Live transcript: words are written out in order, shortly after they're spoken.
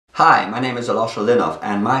Hi, my name is Alosha Linov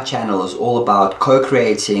and my channel is all about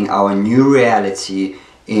co-creating our new reality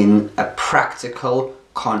in a practical,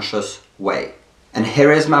 conscious way. And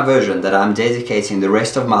here is my vision that I'm dedicating the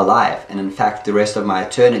rest of my life, and in fact the rest of my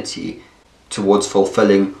eternity, towards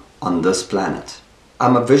fulfilling on this planet.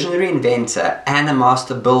 I'm a visionary inventor and a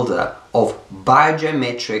master builder of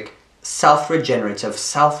biogeometric, self-regenerative,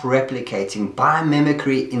 self-replicating,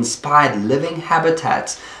 biomimicry inspired living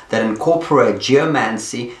habitats that incorporate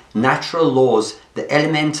geomancy, natural laws, the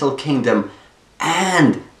elemental kingdom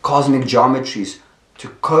and cosmic geometries to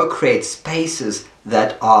co-create spaces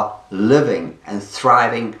that are living and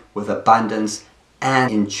thriving with abundance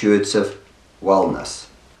and intuitive wellness.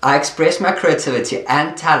 I express my creativity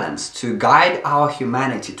and talents to guide our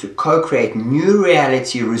humanity to co-create new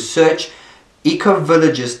reality research,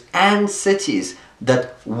 eco-villages and cities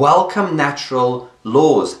that welcome natural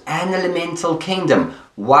laws and elemental kingdom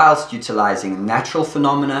whilst utilizing natural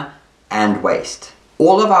phenomena and waste.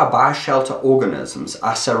 All of our bioshelter organisms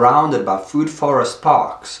are surrounded by food forest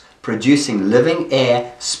parks, producing living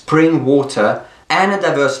air, spring water and a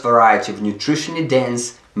diverse variety of nutritionally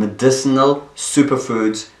dense medicinal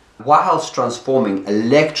superfoods, whilst transforming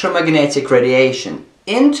electromagnetic radiation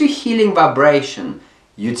into healing vibration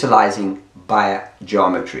utilizing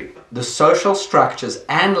biogeometry. The social structures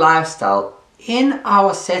and lifestyle in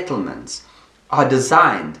our settlements are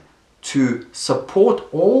designed to support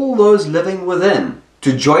all those living within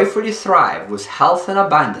to joyfully thrive with health and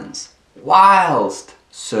abundance whilst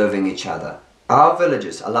serving each other. Our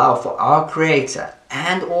villages allow for our Creator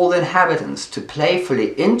and all the inhabitants to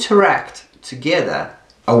playfully interact together,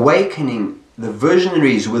 awakening the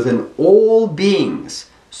visionaries within all beings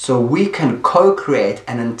so we can co-create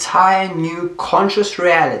an entire new conscious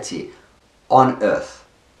reality on Earth.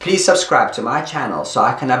 Please subscribe to my channel so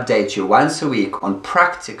I can update you once a week on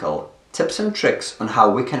practical tips and tricks on how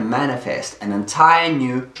we can manifest an entire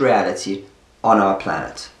new reality on our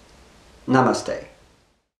planet. Namaste.